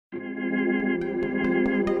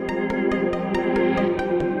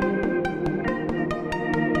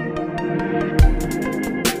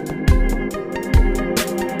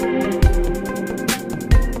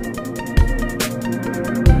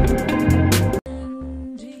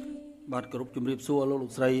បាទគោរពជំរាបសួរលោ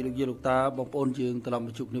កស្រីលោកយាយលោកតាបងប្អូនយើងត្រឡប់ម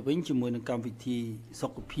កជួបគ្នាវិញជាមួយនឹងកម្មវិធីសុ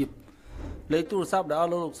ខភាពលេខទូរស័ព្ទដែល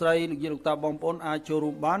លោកស្រីលោកយាយលោកតាបងប្អូនអាចចូលរួ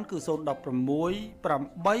មបានគឺ016 822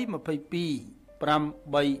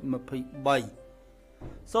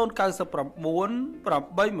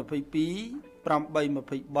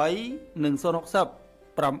 823និង060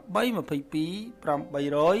 822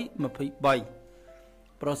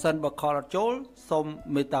 823ប្រសិនបើខលអត់ចូលសូម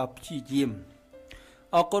មេត្តាព្យាយាម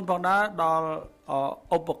អរគុណផងដែរដល់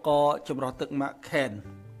ឧបករណ៍ចម្រោះទឹកម៉ាក់ខេន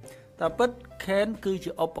តែពិតខេនគឺ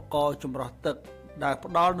ជាឧបករណ៍ចម្រោះទឹកដែល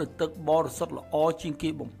ផ្ដល់នូវទឹកបរិសុទ្ធល្អជាងគេ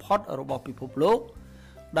បំផុតរបស់ពិភពលោក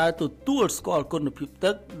ដែលទទួលស្គាល់គុណភាព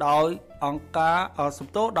ទឹកដោយអង្គការ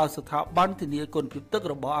ដោយស្ថាប័នធានាគុណភាពទឹក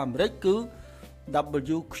របស់អាមេរិកគឺ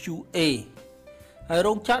WQA ហើយ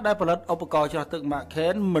រោងចក្រដែលផលិតឧបករណ៍ច្រោះទឹកម៉ាក់ខេ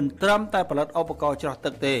នមិនត្រឹមតែផលិតឧបករណ៍ច្រោះ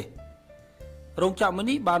ទឹកទេរោងចក្រមួយ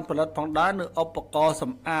នេះបានផលិតផងដែរនូវឧបករណ៍ស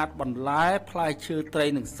ម្អាតបន្លែផ្លែឈើត្រី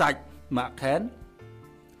និងសាច់ម៉ាក់ខេន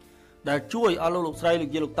ដែលជួយឲ្យលោកស្រីលោក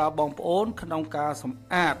យាយលោកតាបងប្អូនក្នុងការសម្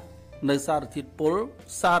អាតនៅសារធាតុពុល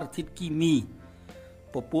សារធាតុគីមី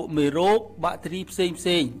ពពួកមេរោគបាក់តេរីផ្សេង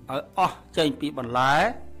ឲ្យអស់ចេញពីបន្លែ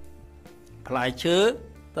ផ្លែឈើ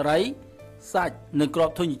ត្រីសាច់និងគ្រា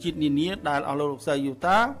ប់ធញ្ញជាតិនានាដែលអស់លោកស្រីយូ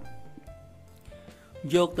តា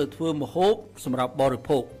យកទៅធ្វើម្ហូបសម្រាប់បរិ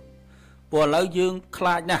ភោគព្រោះឥឡូវយើងខ្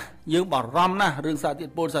លាចណាស់យើងបារម្ភណាស់រឿងសារធា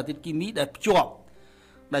តុពុលសារធាតុគីមីដែលជាប់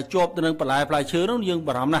ទៅនឹងបន្លែផ្លែឈើនោះយើង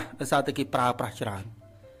បារម្ភណាស់ដោយសារតែគេប្រើប្រាស់ច្រើន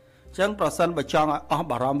អញ្ចឹងប្រសិនបើចង់ឲ្យអស់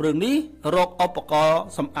បារម្ភរឿងនេះរកឧបករណ៍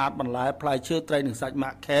សម្អាតបន្លែផ្លែឈើត្រីនិងសាច់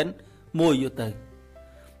ម៉ាក់ខេនមួយយកទៅ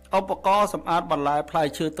ឧបករណ៍សម្អាតបន្លែផ្លែ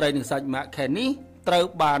ឈើត្រីនិងសាច់ម៉ាក់ខេននេះត្រូវ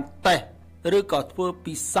បានតេស្តឬក៏ធ្វើ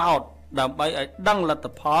ពិសោធន៍ដើម្បីឲ្យដឹងលទ្ធ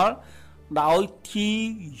ផលដោយ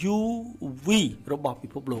TUV របស់ពិ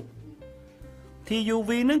ភពលោក TUV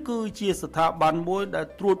នឹងគឺជាស្ថាប័នមួយដែល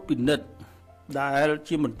ត្រួតពិនិត្យដែល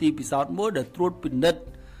ជាមន្ទីរពិសោធន៍មួយដែលត្រួតពិនិត្យ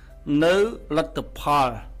នៅលទ្ធផល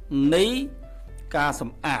នៃការស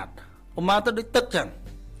ម្អាតឧមាទៅដូចទឹកចឹង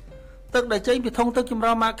ទឹកដែលចេញពីធុងទឹកចម្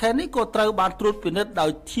រោះម៉ាក់ខេននេះក៏ត្រូវបានត្រួតពិនិត្យដោ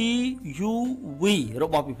យ TUV រ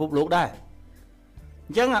បស់ពិភពលោកដែរអ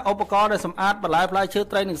ញ្ចឹងឧបករណ៍ដែលសម្អាតបន្លែផ្លែឈើ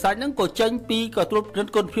ត្រីនិងសាច់ហ្នឹងក៏ចេញពីក៏ត្រួតពិនិត្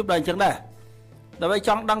យគុណភាពដែរអញ្ចឹងដែរដើម្បីច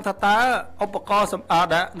ង់ដឹងថាតើឧបករណ៍សម្អាត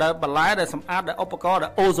ដែលបន្លែដែលសម្អាតដែលឧបករណ៍ដែ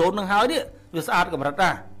លអូសូននឹងហើយនេះវាស្អាតកម្រិត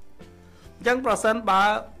ណាអញ្ចឹងប្រសិនបើ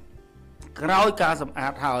ក្រោយការសម្អា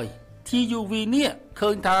តហើយ TUV នេះឃើ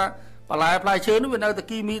ញថាបន្លែផ្លែឈើនោះវានៅតែ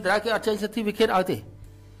គីមីតែគេអត់ចេញ certificate ឲ្យទេ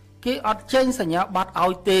គេអត់ចេញសញ្ញាបត្រឲ្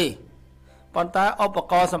យទេប៉ុន្តែឧប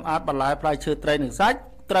ករណ៍សម្អាតបន្លែផ្លែឈើត្រីនិងសាច់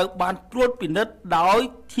ត្រូវបានត្រួតពិនិត្យដោយ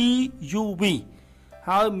TUV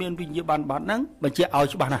ហើយមានវិញ្ញាបនបត្រហ្នឹងបញ្ជាក់ឲ្យ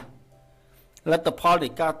ច្បាស់ណាស់លទ្ធផលនៃ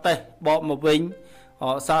ការតេស្តបកមកវិញ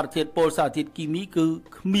សារធាតុពុលសារធាតុគីមីគឺ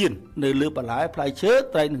គ្មាននៅលើបន្លែផ្លែឈើ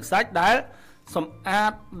ត្រីនិងសាច់ដែលសម្អា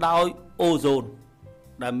តដោយអូសូន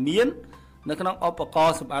ដែលមាននៅក្នុងឧបករ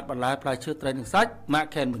ណ៍សម្អាតបន្លែផ្លែឈើត្រីនិងសាច់ម៉ាក់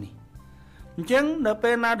ខេនមួយនេះអញ្ចឹងនៅ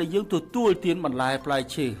ពេលណាដែលយើងទទួលទានបន្លែផ្លែ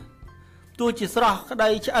ឈើទោះជាស្រស់ក្តី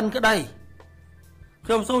ឆ្អិនក្តីខ្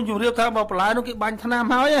ញុំសូមជម្រាបថាបើបន្លែនោះគេបាញ់ថ្នាំ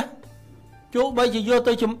ហើយទោះបីជាយក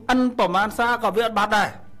ទៅចំអិនប្រមាណសារក៏វាអត់បាត់ដែរ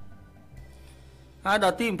ហើយដ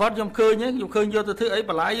ល់ទីបំផុតខ្ញុំឃើញយកទៅធ្វើអី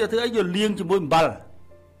បន្លែយកធ្វើអីយកលាងជាមួយអំ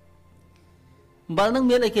បិលនឹង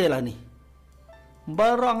មានអីគេឡើយនេះអំបិ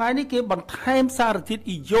លរងថ្ងៃនេះគេបន្ថែមសារធាតុ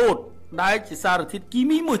អ៊ីយ៉ូតដែលជាសារធាតុគី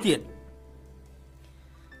មីមួយទៀត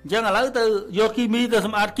អញ្ចឹងឥឡូវទៅយកគីមីទៅស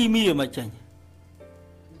ម្អាតគីមីឲ្យមិនចេញ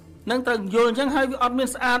នឹងត្រូវយល់អញ្ចឹងហើយវាអត់មាន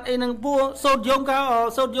ស្អាតអីនឹងពោះសូដ្យូម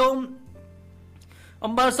សូដ្យូម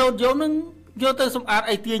អំបិលសូដ្យូមនឹងយកទៅសម្អាត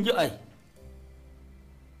អីទាញយកអី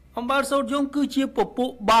អំបិលសូដ្យូមគឺជាពពួ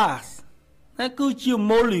កបាសតែគឺជា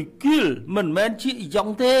molecule មិនមែនជាអ៊ីយ៉ុង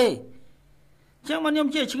ទេអញ្ចឹងខ្ញុំ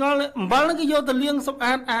ជាឆ្ងល់អំបិលហ្នឹងគេយកទៅលាងសម្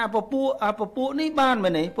អាតពពួកនេះបានមែ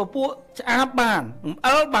នទេពពួកឆ្អាបបានអំ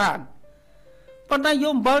បិលបានប៉ុន្តែយក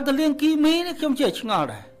អំបិលទៅលាងគីមីនេះខ្ញុំជាឆ្ងល់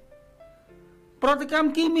ដែរប្រតិកម្ម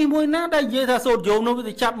គីមីមួយណាដែលនិយាយថាសូដ្យូមនោះវា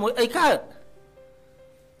ទៅចាប់មួយអីកើត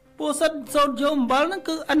ពួកសូដ្យូមអំបិលហ្នឹង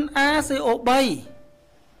គឺ NaCO3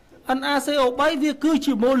 NaCO3 វាគឺ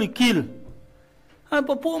ជា molecule ហើយព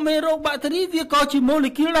ពួកមេរោគបាក់តេរីវាក៏ជា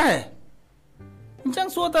molecule ដែរអញ្ចឹង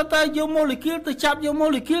សួរតើយក molecule ទៅចាប់យក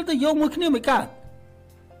molecule ទៅយកមួយគ្នាមិនកើត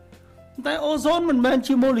តែអូសូនមិនមែន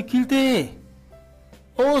ជា molecule ទេ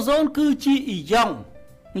អូសូនគឺជាអ៊ីយ៉ុង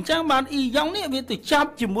អញ្ចឹងបានអ៊ីយ៉ុងនេះវាទៅចាប់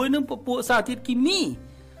ជាមួយនឹងពពួកសារធាតុគីមី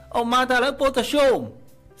អូម៉ាថាឥឡូវ potassium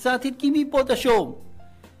សារធាតុគីមី potassium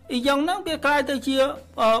អ៊ីយ៉ុងហ្នឹងវាកលายទៅជា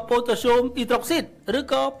potassium hydroxide ឬ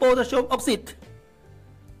ក៏ potassium oxide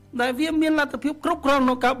ដែលវាមានលទ្ធភាពគ្រប់គ្រាន់ក្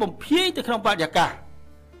នុងការបំភាយទៅក្នុងបរិយាកាស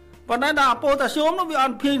ប៉ុន្តែដល់ potassium នោះវាអ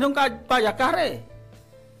ត់ភាយក្នុងការបរិយាកាសទេ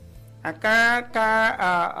អ អាកា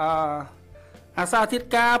រសារធាតុ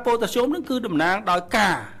ការប៉ូតាស្យូមនឹងគឺតំណាងដោយកា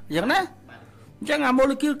រអញ្ចឹងណាអញ្ចឹងអាម៉ូ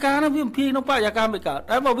លេគុលការនោះវាបំភាយក្នុងបរិយាកាសមិនកើត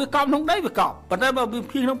តែបើវាកប់ក្នុងដីវាកប់ប៉ុន្តែបើវាបំ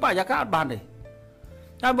ភាយក្នុងបរិយាកាសអត់បានទេ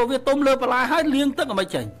តែបើវាទុំលើបន្លែហើយលាងទឹកឲ្យមិន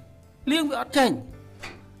ចេញលាងវាអត់ចេញ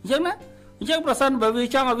អញ្ចឹងណាអញ្ចឹងប្រសិនបើវា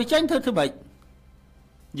ចង់ឲ្យវាចេញធ្វើម៉េច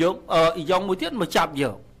យកអ៊ីយ៉ុងមួយទៀតមកចាប់យ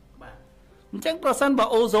កអញ្ចឹងប្រសិនបើ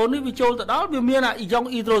អូโซននេះវាចូលទៅដល់វាមានអាអ៊ីយ៉ុង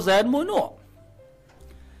អ៊ីដ្រូសែនមួយនោះ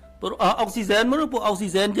អុកស៊ីហ្សែនមួយពួកអុកស៊ី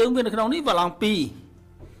ហ្សែនយើងវានៅក្នុងនេះវាឡើង2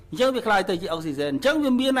អញ្ចឹងវាคล้ายទៅជាអុកស៊ីហ្សែនអញ្ចឹង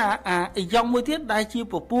វាមានអាអ៊ីយ៉ុងមួយទៀតដែលជា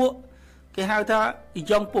ពពួកគេហៅថាអ៊ី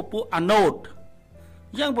យ៉ុងពពួកអាណូត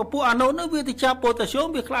អញ្ចឹងពពួកអាណូតនោះវាទៅចាប់ប៉ូតាស្យូម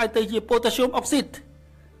វាคล้ายទៅជាប៉ូតាស្យូមអុកស៊ីត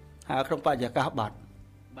ហើយក្នុងបរិយាកាសបាត់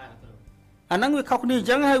អាហ្នឹងវាខុសគ្នាអញ្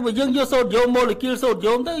ចឹងហើយបើយើងយកសូដ្យូមម៉ូលេគុលសូដ្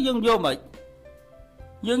យូមទៅយើងយកមិន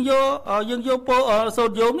យើងយកសូ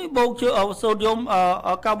ដ្យូមនេះបូកជាសូដ្យូម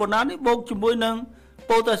កាបូណាតនេះបូកជាមួយនឹង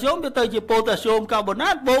ប៉ូតាស្យូមវាទៅជាប៉ូតាស្យូមកាបូណា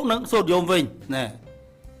តបូកនឹងសូដ្យូមវិញណែ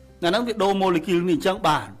ហ្នឹងវាដូរម៉ូលេគុលនេះអញ្ចឹង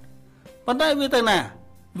បានប៉ុន្តែវាទៅណា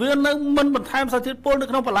វានៅមិនបន្ថែមសារធាតុពុលនៅ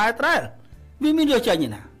ក្នុងបន្លែត្រែលវាមានយកចេញ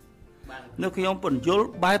ណានៅខ្ញុំពន្យល់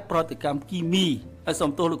បែបប្រតិកម្មគីមីឲ្យ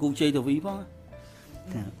សំទោសលោកគ្រូជ័យទៅវីផង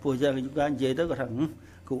ពួកយើងនិយាយទៅគាត់ថា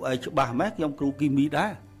គ្រូឯងច្បាស់ម៉េចខ្ញុំគ្រូគីមីដែ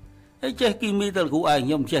រហើយចេះគីមីទៅលោកគ្រូឯងខ្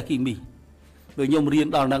ញុំមិនចេះគីមីបើខ្ញុំរៀន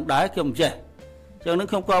ដល់នឹងដែរខ្ញុំមិនចេះអញ្ចឹងនឹង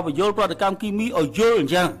ខ្ញុំក៏បញ្យល់ប្រតិកម្មគីមីឲ្យយល់អ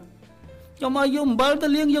ញ្ចឹងខ្ញុំឲ្យយកអំបិលទៅ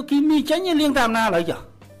លាងយកគីមីចេញលាងតាមណាឡើយចុះ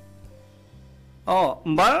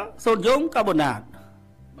អំបិលសូដ្យូមកាបូណាត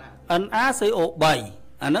NaCO3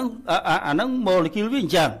 អាហ្នឹងម៉ូលេគុលវាអ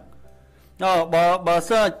ញ្ចឹងបើ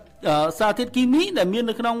សារធាតុគីមីដែលមាន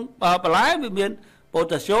នៅក្នុងបន្លែវាមានប៉ូ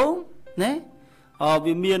តាស្យូមណា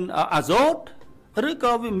វាមានអាហ្សូតឬ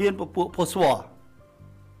ក៏វាមានពពួកផូស្វ័រ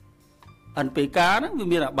NPK ហ្នឹងវា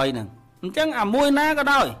មានអា3ហ្នឹងអញ្ចឹងអាមួយណាក៏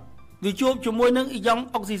ដោយវាជួបជាមួយនឹងអ៊ីយ៉ុង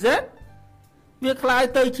អុកស៊ីហ្សែនវាคล้าย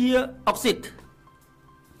ទៅជាអុកស៊ីត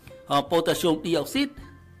ប៉ូតាស្យូមឌីអុកស៊ីត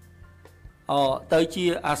ទៅជា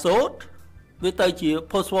អាសូតវាទៅជា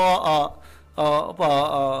ផូស្វ័រ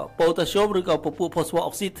ប៉ូតាស្យូមឬក៏ពពួកផូស្វ័រ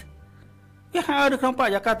អុកស៊ីតវាហើយនៅក្នុងប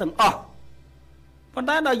រិយាកាសទាំងអស់ប៉ុន្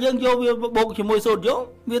តែដល់យើងយកវាបូកជាមួយសូដ្យូម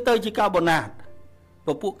វាទៅជាកាបូណាតព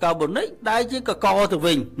ពួកកាបូនិកដែលជាកកទៅ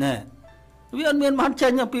វិញណាវាអត់មានបានចេ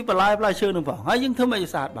ញអំពីបន្លែផ្លែឈើនឹងផងហើយយើងធ្វើមិន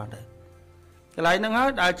ស្អាតបានទេកន្លែងហ្នឹងហើយ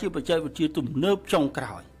ដែលជាបច្ចេកវិទ្យាទំនើបចុងក្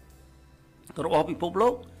រោយរបស់ពិភពលោ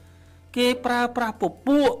កគេប្រើប្រាស់ព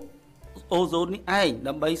ពួកអូโซននេះឯង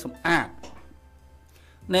ដើម្បីសម្អាត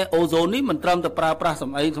ណែអូโซននេះមិនត្រឹមតែប្រើប្រាស់ស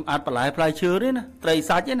ម្អាតបន្លែផ្លែឈើទេណាត្រី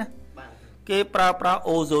សាច់ទេណាគេប្រើប្រាស់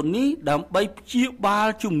អូโซននេះដើម្បីព្យាបាល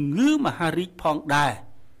ជំងឺមហារីកផងដែរ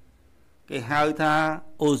គេហៅថា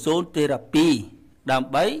អូโซនថេរ៉ាពីដើម្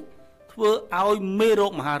បីធ្វើឲ្យមេរោ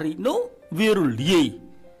គមហារីកនោះវារលាយ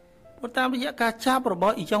ព្រោះតាមរយៈការចាប់រប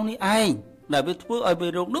ស់អ៊ីយ៉ុងនេះឯងដែលវាធ្វើឲ្យមេ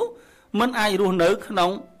រោគនោះមិនអាចរស់នៅក្នុង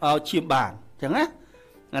ឈាមបានអញ្ចឹងណា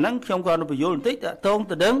អាហ្នឹងខ្ញុំក៏នឹងបញ្យល់បន្តិចតកតង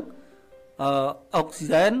ទៅនឹងអុកស៊ី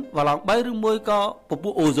ហ្សែនវ៉ាឡង់3ឬមួយក៏ពពួ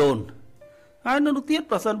កអូโซនហើយនៅនោះទៀត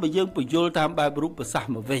ប្រសិនបើយើងបញ្យល់តាមបែបរូបសាស្ត្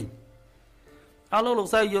រមកវិញអរលោក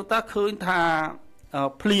ស្រីយកតាឃើញថា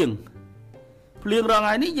ភ្លៀងរងថ្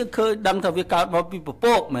ងៃនេះយើងឃើញដឹងថាវាកើតមកពីពព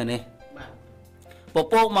កមែនទេព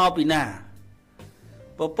ពកមកពីណា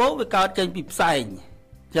ពពកវាកើតចេញពីផ្សែង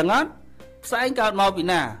អញ្ចឹងអត់ផ្សែងកើតមកពី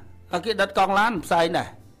ណាគេដិតកង់ឡានផ្សែងដែរ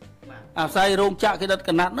អាផ្សែងរោងចក្រគេដិតក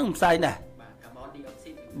ណាត់ហ្នឹងផ្សែងដែរ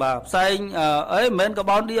បាទផ្សែងអីមិនមែនកា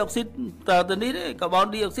បូនឌីអុកស៊ីតទៅនេះទេកាបូន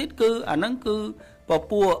ឌីអុកស៊ីតគឺអាហ្នឹងគឺព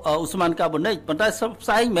ពួកឧស្ម័នកាបូនិកប៉ុន្តែផ្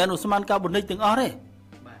សែងមិនមែនឧស្ម័នកាបូនិកទាំងអស់ទេ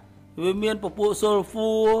វាមានពពួកស៊ុលហ្វូ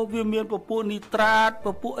វាមានពពួកនីត្រាតព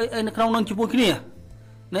ពួកអីនៅក្នុងនឹងជាមួយគ្នា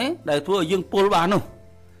ណាដែលធ្វើឲ្យយើងពុលបាននោះ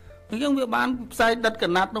អញ្ចឹងវាបានផ្សែងដិតក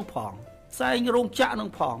ណាត់នោះផងផ្សែងរោងចក្រនោះ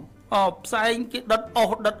ផងផ្សែងគេដិតអ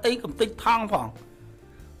ស់ដិតអីកំតិចថង់ផង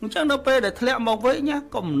អញ្ចឹងនៅពេលដែលធ្លាក់មកវិញណា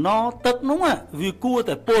កំណទឹកនោះវាគួរ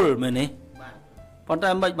តែពុលមែនទេប៉ុន្តែ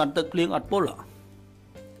មិនបានទឹកភ្លៀងអត់ពុល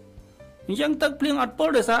អញ្ចឹងទឹកភ្លៀងអត់ពុល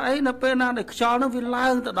ដោយសារអីនៅពេលណាដែលខ្យល់នោះវាឡើ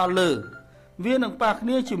ងទៅដល់លើវានឹងប៉ះគ្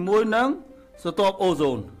នាជាមួយនឹងស្រទាប់អូโซ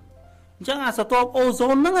នអញ្ចឹងអាស្រទាប់អូโซ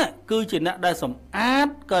នហ្នឹងគឺជាអ្នកដែលសម្អាត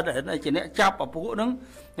ក៏ជាអ្នកចាប់ពពួកហ្នឹង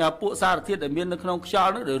ពួកសារធាតុដែលមាននៅក្នុងខ្យ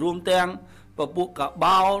ល់ហ្នឹងដែលរួមទាំងពពួកកា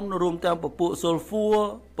បូនរួមទាំងពពួកស៊ុលហ្វូ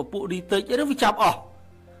ពពួកឌីទិកអីវាចាប់អស់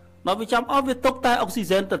ដល់វាចាប់អស់វាទុកតែអុកស៊ីហ្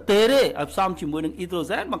សែនទៅទេឲ្យផ្សំជាមួយនឹងអ៊ីដ្រូ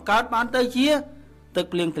សែនបង្កើតបានទៅជាទឹក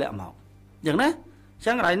ភ្លៀងធ្លាក់មកអញ្ចឹងណាអញ្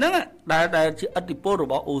ចឹងកន្លែងហ្នឹងដែលជាឥទ្ធិពលរ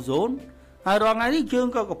បស់អូโซនហើយរាល់ថ្ងៃនេះយើង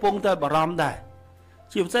ក៏កំពុងតែបារម្ភដែរ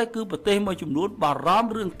ជាពិសេសគឺប្រទេសមួយចំនួនបារម្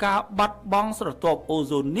ភរឿងការបាត់បង់ស្រទាប់អូ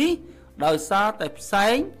โซននេះដោយសារតែផ្សែ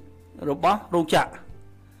ងរបស់រោងចក្រ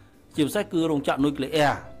ជាពិសេសគឺរោងចក្រនុយក្លេអ៊ែ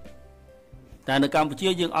រ តែនៅកម្ពុជា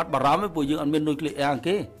យើងអត់បារម្ភទេព្រោះយើងអត់មាននុយក្លេអ៊ែរ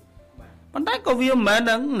គេប៉ុន្តែក៏វាមិនមែន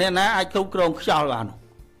នឹងអ្នកណាអាចគ្រប់គ្រងខ្យល់បាន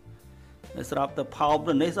តែស្រាប់តែផោម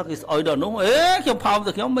ទៅនេះសោះគេស្អុយដល់នោះខ្ញុំផោម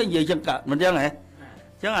ទៅខ្ញុំមិននិយាយចឹងកើតមិនចឹងហ៎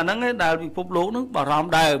ចឹងអាហ្នឹងឯងដែលពិភពលោកហ្នឹងបារម្ភ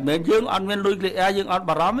ដែរមិនមែនយើងអត់មាននុយក្លេអ៊ែរយើងអត់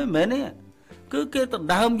បារម្ភទេមិនមែនទេគឺគេដណ្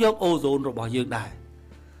ដើមយកអូសូនរបស់យើងដែរ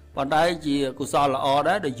ប៉ុន្តែជាកុសលល្អ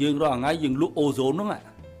ដែរដែលយើងរាល់ថ្ងៃយើងលក់អូសូនហ្នឹង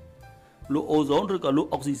លក់អូសូនឬក៏លក់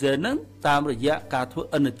អុកស៊ីហ្សែនហ្នឹងតាមរយៈការធ្វើ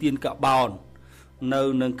ឥណទានកាបូននៅ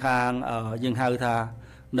នឹងខាងយើងហៅថា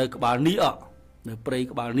នៅក្បាលនៀកនៅព្រៃ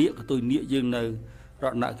ក្បាលនៀកកតុយនៀកយើងនៅរ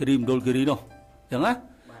តនគិរីមណ្ឌលគិរីនោះអញ្ចឹងណា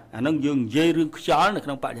អាហ្នឹងយើងនិយាយរឿងខ្យល់នៅក្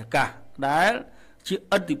នុងបរិយាកាសដែលជា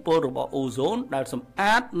ឥទ្ធិពលរបស់អូសូនដែលសម្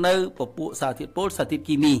អាតនៅពពួកសារធាតុពុលសារធាតុ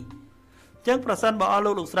គីមីអញ្ចឹងប្រសិនបើអស់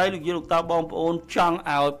លោកស្រីលោកយាយលោកតាបងប្អូនចង់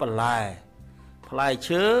ឲ្យបន្លែផ្លែ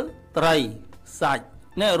ឈើត្រីសាច់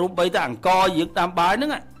នេះរូបបីតែអង្គយើងតាមបាយហ្នឹ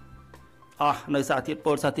ងអស់នៅសារធាតុ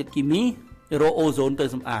ពុលសារធាតុគីមីរកអូសូនទៅ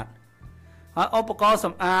សម្អាតហើយឧបករណ៍ស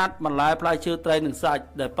ម្អាតបន្លែផ្លែឈើត្រីនិងសាច់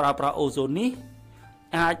ដែលប្រើប្រាស់អូសូននេះ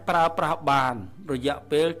អាចប្រើប្រាស់បានរយៈ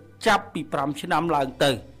ពេលចាប់ពី5ឆ្នាំឡើង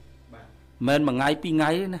ទៅមិនមួយថ្ងៃ2ថ្ងៃ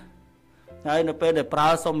ទេណាហើយនៅពេលដែលប្រើ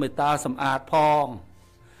សុំមេត្តាសម្អាតផង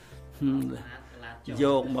យ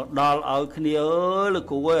កមកដល់ឲ្យគ្នាអើយលោក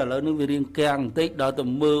គ្រូអើយឥឡូវនេះវារៀងកាំងបន្តិចដល់ទៅ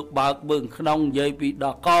មើលបើកមើលក្នុងនិយាយពីដ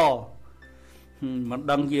កមិន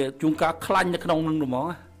ដឹងជាជួនកាលខ្លាញ់នៅក្នុងនឹងហ្មង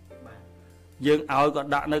យើងឲ្យគាត់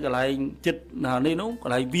ដាក់នៅកន្លែងចិត្តនេះនោះក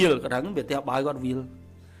ន្លែងវាលគាត់ហ្នឹងវាផ្ទះបាយគាត់វាល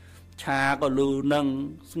ឆាក៏លឺនឹង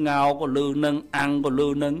ស្ងោក៏លឺនឹងអាំងក៏លឺ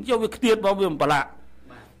នឹងយកវាខ្ទាតរបស់វាមិនប្រឡាក់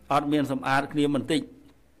អត់មានសម្អាតគ្នាបន្តិច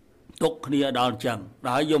ទុកគ្នាដល់អញ្ចឹងដ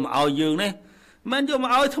ល់យកមកឲ្យយើងនេះមិនយកម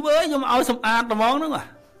កឲ្យធ្វើយកមកឲ្យសម្អាតត្មងហ្នឹង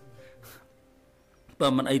បើ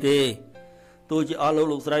មិនអីទេទោះជាអស់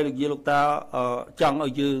លោកស្រីលោកយាយលោកតាចង់ឲ្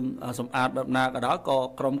យយើងសម្អាតបែបណាក៏ដោយក៏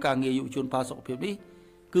ក្រុមការងារយុវជនផាសុខភាពនេះ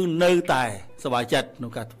គឺនៅតែសប្បាយចិត្តក្នុ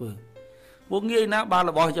ងការធ្វើពួកងាយណាបាន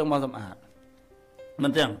របស់អញ្ចឹងមកសម្អាតមិ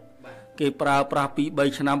នចឹងគេប្រើប្រាស់2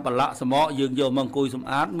 3ឆ្នាំប្រឡាក់សមកយើងយកមកអង្គុយសម្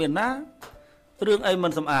អាតមានណារឿងអីមិ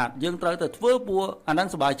នសម្អាតយើងត្រូវតែធ្វើពួកអាហ្នឹង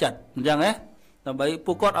សប្បាយចិត្តអញ្ចឹងហ៎ដើម្បី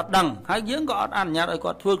ពួកគាត់អត់ដឹងហើយយើងក៏អត់អនុញ្ញាតឲ្យ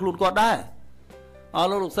គាត់ធ្វើខ្លួនគាត់ដែរអ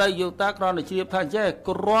រលោកស្រីយោតាគ្រាន់តែជ្រាបថាអញ្ចឹង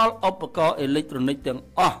រាល់ឧបករណ៍អេឡិចត្រូនិកទាំង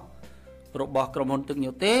អស់របស់ក្រុមហ៊ុនទឹក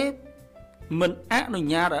ញើទេមិនអនុ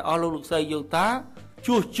ញ្ញាតឲ្យអស់លោកស្រីយោតា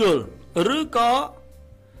ជួសជុលឬក៏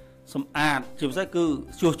សម្អាតជាពិសេសគឺ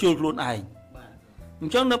ជួសជុលខ្លួនឯងអ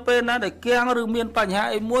ញ្ចឹងនៅពេលណាដែលគាំងឬមានបញ្ហា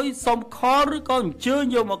អីមួយសុំខលឬក៏អញ្ជើញ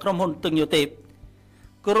យកមកក្រុមហ៊ុនទឹកញើទេ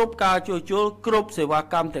គ្រប់ការជួសជុលគ្រប់សេវា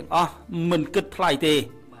កម្មទាំងអស់មិនគិតថ្លៃទេ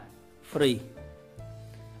free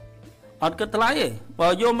អត់គិតថ្លៃទេបើ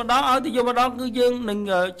យកមកដល់ឲ្យទៅយកមកដល់គឺយើងនឹង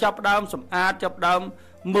ចាប់ដើមសម្អាតចាប់ដើម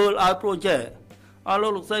មើលឲ្យព្រោះចេះអស់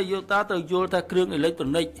លោកស្រីយោតាត្រូវយល់ថាគ្រឿងអេឡិចត្រូ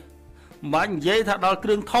និកមិនបាច់និយាយថាដល់គ្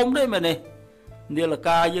រឿងធំទេមែនទេនាឡិ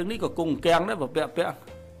កាយើងនេះក៏គង់កាំងដែរបើពាក់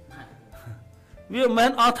វាមិនមែ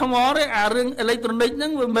នអស់ថ្មទេអារឿងអេឡិចត្រូនិកហ្នឹ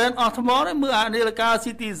ងវាមិនមែនអស់ថ្មទេមើលអានាឡិកា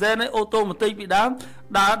Citizen ឯអូតូម៉ាទិកពីដើម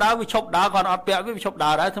ដើរវាឈប់ដើរគាត់អត់ពាក់វាឈប់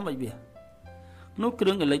ដើរដែរធ្វើម៉េចវានោះគ្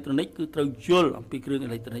រឿងអេឡិចត្រូនិកគឺត្រូវយល់អំពីគ្រឿងអេ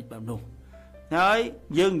ឡិចត្រូនិកបែបនោះហើយ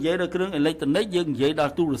យើងនិយាយដល់គ្រឿងអេឡិចត្រូនិកយើងនិយាយដ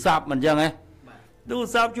ល់ទូរស័ព្ទមិនអញ្ចឹងហ៎ទូរ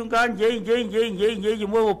ស័ព្ទជួនកាលនិយាយជា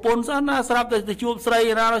មួយប្រពន្ធសោះណាស្រាប់តែទៅជួបស្រី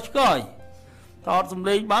ណាដល់ឆ្កយតតសំ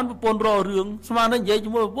ឡេងបានប្រពន្ធរករឿងស្មានតែនិយាយជា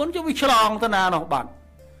មួយប្រពន្ធចុះវាឆ្លងទៅណានោះបាត់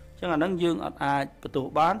ចឹងអាហ្នឹងយើងអត់អាចបន្ទោស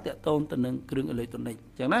បានតាក់ទងទៅនឹងគ្រឿងអេឡិចត្រូនិក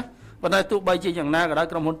ចឹងណាប៉ុន្តែទោះបីជាយ៉ាងណាក៏ដោយ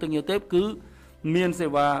ក្រុមហ៊ុនទឹកញើទេពគឺមានសេ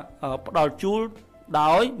វាផ្ដល់ជូល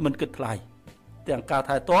ដោយមិនគិតថ្លៃទាំងការ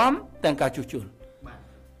ថែទាំទាំងការជួសជុល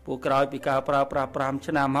ពួកក្រោយពីការប្រើប្រាស់5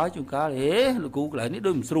ឆ្នាំហើយជួនកាលលោកគ្រូកន្លែងនេះ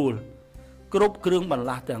ដូចមិនស្រួលគ្រប់គ្រឿងបន្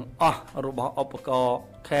លាស់ទាំងអស់របស់ឧបករណ៍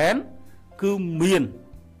ខេនគឺ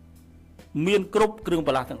មានគ្រប់គ្រឿងប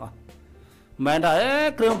ន្លាស់ទាំងអស់មិនថា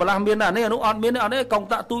គ្រឿងបន្លាស់មានអានេះអានោះអត់មានកុង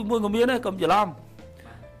តាក់ទូចមួយក៏មានដែរកុំច្រឡំ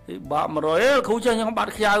ទីបាក់100គ្រូចេះខ្ញុំបា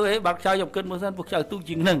ត់ខ្ចៅបាត់ខ្ចៅខ្ញុំគិតមើលសិនពួកខ្ចៅទូច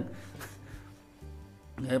ជាងហ្នឹង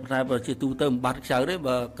ហើយតែបើជាទូទៅមិនបាត់ខ្ចៅទេ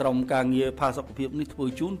បើក្រុមការងារផាសុខភាពនេះធ្វើ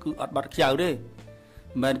ជូនគឺអត់បាត់ខ្ចៅទេមិន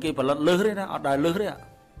មែនគេផលិតលើសទេណាអត់ដែរលើសទេ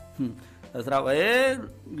តែស្រាប់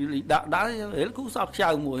ដាក់គ្រូសោកខ្ចៅ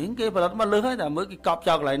មួយគេផលិតមកលើសហើយតែមើលគេកប់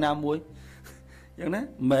ចោលកន្លែងណាមួយអញ្ចឹងណាមិ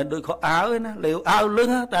នមែនដូចខោអាវទេណាលេវអាវលើ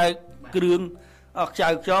សតែគ្រឿងខ្ចៅ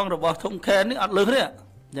ខ្ចងរបស់ធំខេននេះអត់លើសទេអ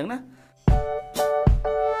ញ្ចឹងណា